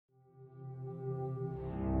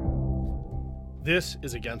This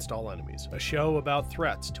is Against All Enemies, a show about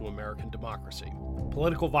threats to American democracy.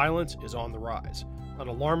 Political violence is on the rise. An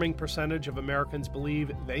alarming percentage of Americans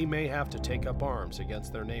believe they may have to take up arms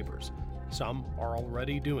against their neighbors. Some are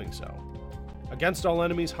already doing so. Against All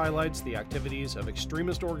Enemies highlights the activities of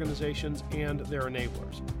extremist organizations and their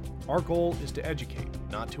enablers. Our goal is to educate,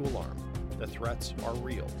 not to alarm. The threats are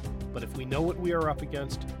real, but if we know what we are up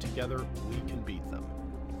against, together we can beat them.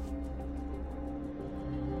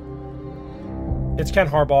 It's Ken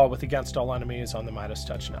Harbaugh with Against All Enemies on the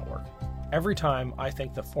MeidasTouch Network. Every time I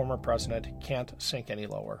think the former president can't sink any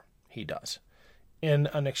lower, he does. In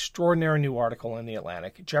an extraordinary new article in The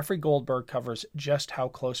Atlantic, Jeffrey Goldberg covers just how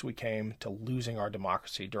close we came to losing our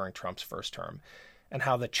democracy during Trump's first term, and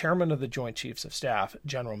how the chairman of the Joint Chiefs of Staff,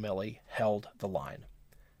 General Milley, held the line.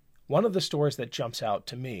 One of the stories that jumps out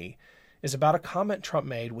to me is about a comment Trump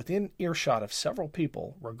made within earshot of several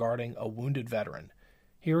people regarding a wounded veteran.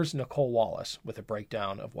 Here's Nicole Wallace with a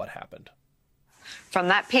breakdown of what happened. From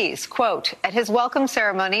that piece, quote, at his welcome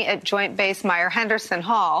ceremony at Joint Base Myer-Henderson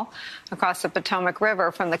Hall across the Potomac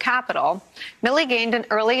River from the Capitol, Milley gained an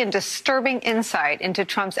early and disturbing insight into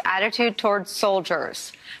Trump's attitude towards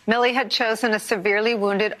soldiers. Milley had chosen a severely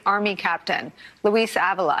wounded Army captain, Luis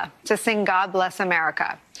Avila, to sing God Bless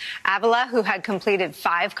America. Avila, who had completed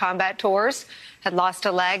 5 combat tours, had lost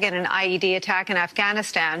a leg in an IED attack in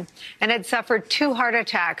Afghanistan, and had suffered 2 heart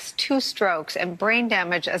attacks, 2 strokes, and brain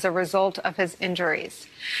damage as a result of his injuries.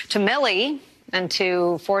 To Milley and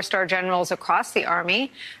to 4-star generals across the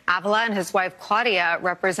Army, Avila and his wife Claudia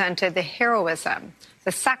represented the heroism,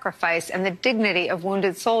 the sacrifice, and the dignity of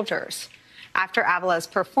wounded soldiers. After Avila's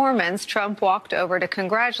performance, Trump walked over to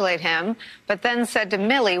congratulate him, but then said to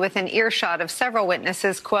Milley with an earshot of several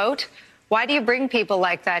witnesses, quote, why do you bring people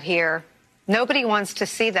like that here? Nobody wants to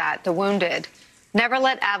see that, the wounded. Never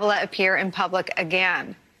let Avila appear in public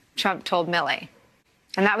again, Trump told Milley.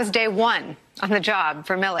 And that was day 1 on the job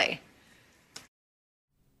for Milley.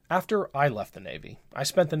 After I left the Navy, I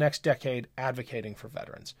spent the next decade advocating for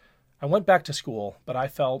veterans. I went back to school, but I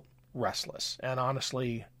felt restless and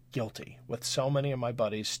honestly guilty with so many of my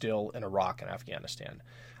buddies still in Iraq and Afghanistan.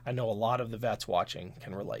 I know a lot of the vets watching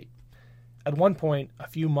can relate. At one point, a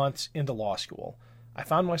few months into law school, I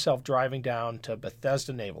found myself driving down to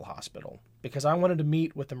Bethesda Naval Hospital because I wanted to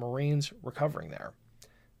meet with the Marines recovering there.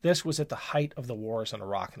 This was at the height of the wars in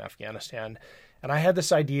Iraq and Afghanistan, and I had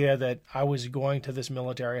this idea that I was going to this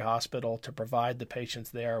military hospital to provide the patients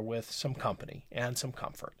there with some company and some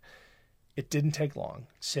comfort. It didn't take long,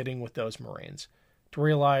 sitting with those Marines, to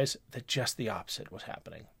realize that just the opposite was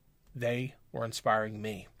happening. They were inspiring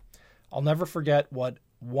me. I'll never forget what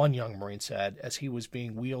one young Marine said as he was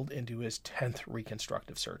being wheeled into his 10th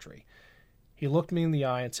reconstructive surgery. He looked me in the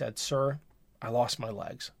eye and said, "Sir, I lost my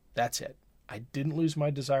legs. That's it. I didn't lose my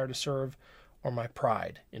desire to serve or my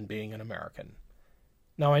pride in being an American."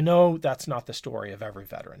 Now, I know that's not the story of every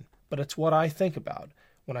veteran, but it's what I think about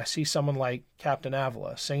when I see someone like Captain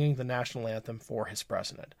Avila singing the national anthem for his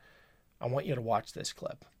president. I want you to watch this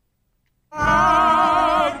clip.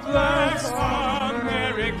 God bless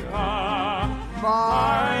America,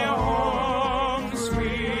 my home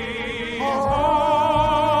sweet home.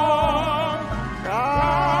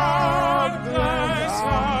 God bless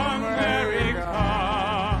America,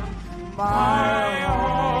 my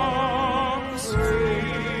home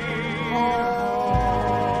sweet home.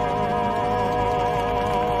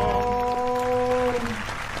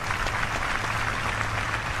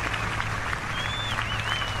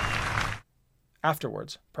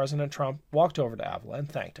 Afterwards, President Trump walked over to Avila and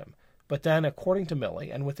thanked him. But then, according to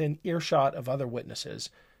Milley, and within earshot of other witnesses,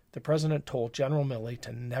 the president told General Milley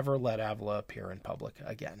to never let Avila appear in public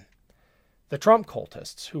again. The Trump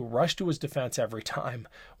cultists, who rush to his defense every time,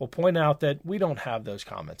 will point out that we don't have those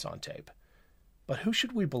comments on tape. But who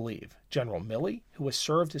should we believe? General Milley, who has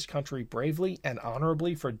served his country bravely and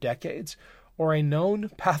honorably for decades, or a known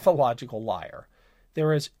pathological liar?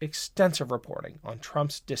 There is extensive reporting on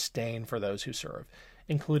Trump's disdain for those who serve,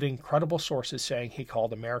 including credible sources saying he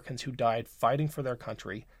called Americans who died fighting for their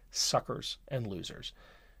country suckers and losers.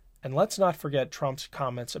 And let's not forget Trump's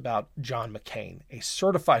comments about John McCain, a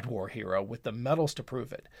certified war hero with the medals to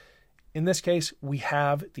prove it. In this case, we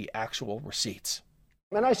have the actual receipts.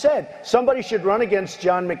 And I said, somebody should run against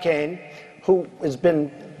John McCain, who has been,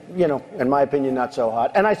 in my opinion, not so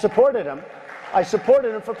hot. And I supported him. I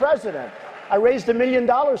supported him for president. I raised $1 million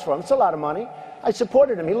for him. It's a lot of money. I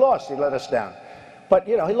supported him. He lost. He let us down. But,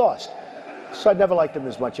 he lost. So I never liked him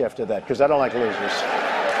as much after that, because I don't like losers.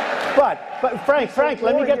 But Frank,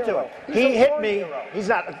 let me get to it. He hit me. Hero. He's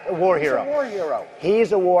not a war hero. He's a war hero.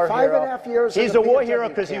 He's a war hero. 5.5 years. He's a war hero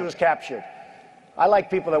because he was captured. I like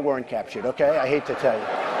people that weren't captured, okay? I hate to tell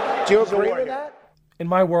you. Do you agree with that? In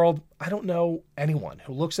my world, I don't know anyone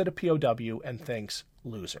who looks at a POW and thinks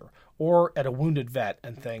loser, or at a wounded vet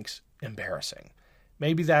and thinks embarrassing.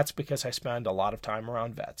 Maybe that's because I spend a lot of time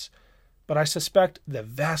around vets, but I suspect the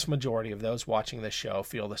vast majority of those watching this show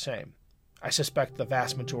feel the same. I suspect the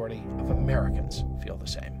vast majority of Americans feel the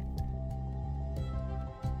same.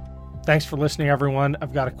 Thanks for listening, everyone.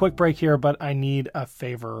 I've got a quick break here, but I need a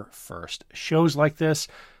favor first. Shows like this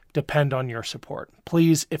depend on your support.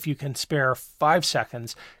 Please, if you can spare 5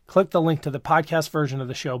 seconds, click the link to the podcast version of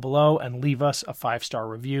the show below and leave us a 5-star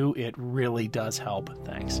review. It really does help.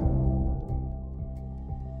 Thanks.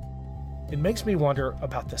 It makes me wonder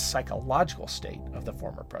about the psychological state of the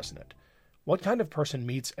former president. What kind of person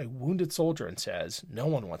meets a wounded soldier and says, "No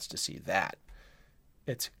one wants to see that"?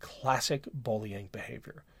 It's classic bullying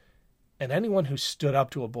behavior. And anyone who stood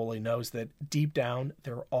up to a bully knows that deep down,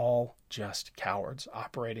 they're all just cowards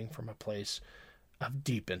operating from a place of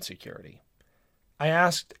deep insecurity. I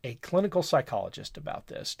asked a clinical psychologist about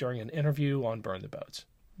this during an interview on Burn the Boats.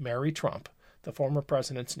 Mary Trump, the former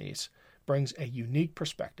president's niece, brings a unique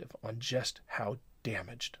perspective on just how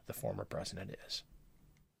damaged the former president is.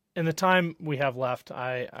 In the time we have left,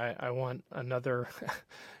 I want another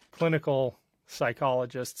clinical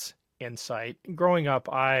psychologist's insight. Growing up,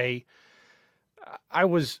 I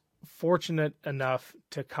was fortunate enough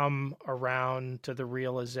to come around to the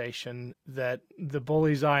realization that the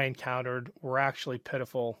bullies I encountered were actually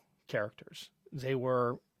pitiful characters. They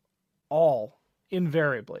were all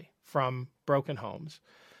invariably from broken homes,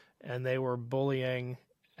 and they were bullying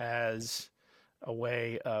as a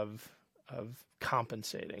way of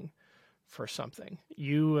compensating for something.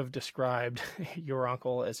 You have described your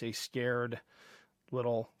uncle as a scared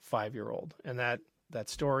little 5-year-old, and that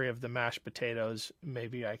story of the mashed potatoes,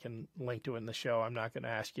 maybe I can link to it in the show. I'm not going to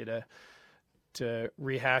ask you to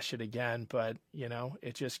rehash it again, but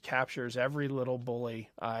it just captures every little bully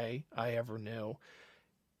I ever knew.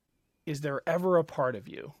 Is there ever a part of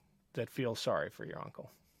you that feels sorry for your uncle?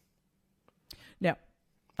 No,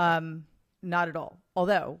 not at all.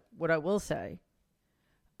 Although what I will say,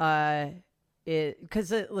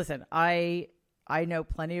 because listen, I know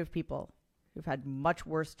plenty of people who've had much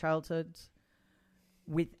worse childhoods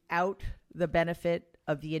without the benefit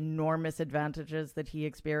of the enormous advantages that he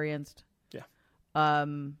experienced. Yeah.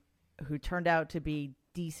 Who turned out to be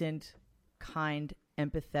decent, kind,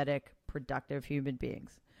 empathetic, productive human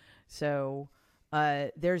beings. So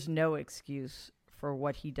there's no excuse for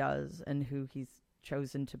what he does and who he's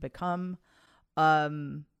chosen to become.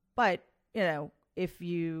 But, if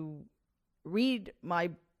you read my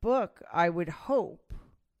book, I would hope,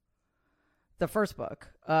 the first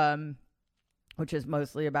book, which is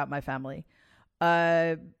mostly about my family,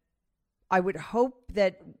 I would hope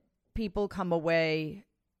that people come away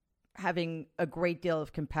having a great deal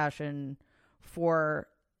of compassion for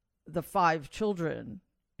the 5 children,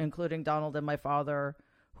 including Donald and my father,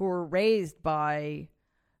 who were raised by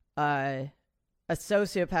a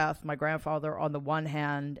sociopath, my grandfather, on the one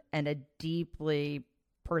hand, and a deeply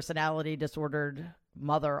personality disordered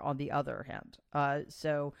mother on the other hand.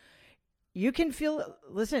 So you can feel,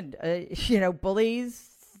 listen,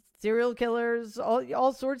 bullies, serial killers,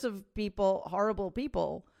 all sorts of people, horrible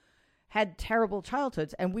people, had terrible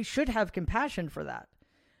childhoods, and we should have compassion for that.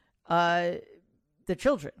 The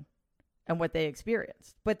children and what they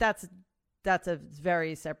experienced. But that's a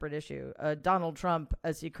very separate issue. Donald Trump,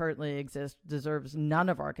 as he currently exists, deserves none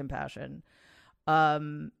of our compassion.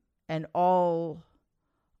 And all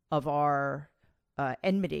of our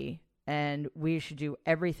enmity. And we should do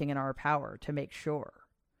everything in our power to make sure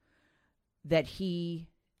that he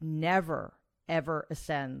never, ever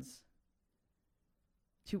ascends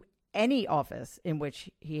to any office in which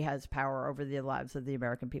he has power over the lives of the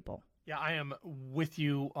American people. Yeah, I am with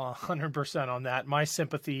you 100% on that. My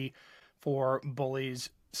sympathy for bullies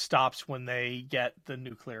stops when they get the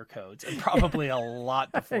nuclear codes, and probably a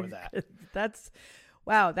lot before that.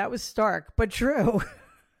 Wow, that was stark, but true.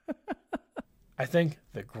 I think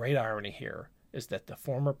the great irony here is that the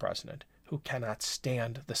former president, who cannot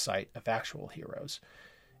stand the sight of actual heroes,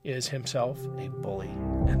 is himself a bully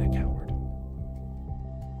and a coward.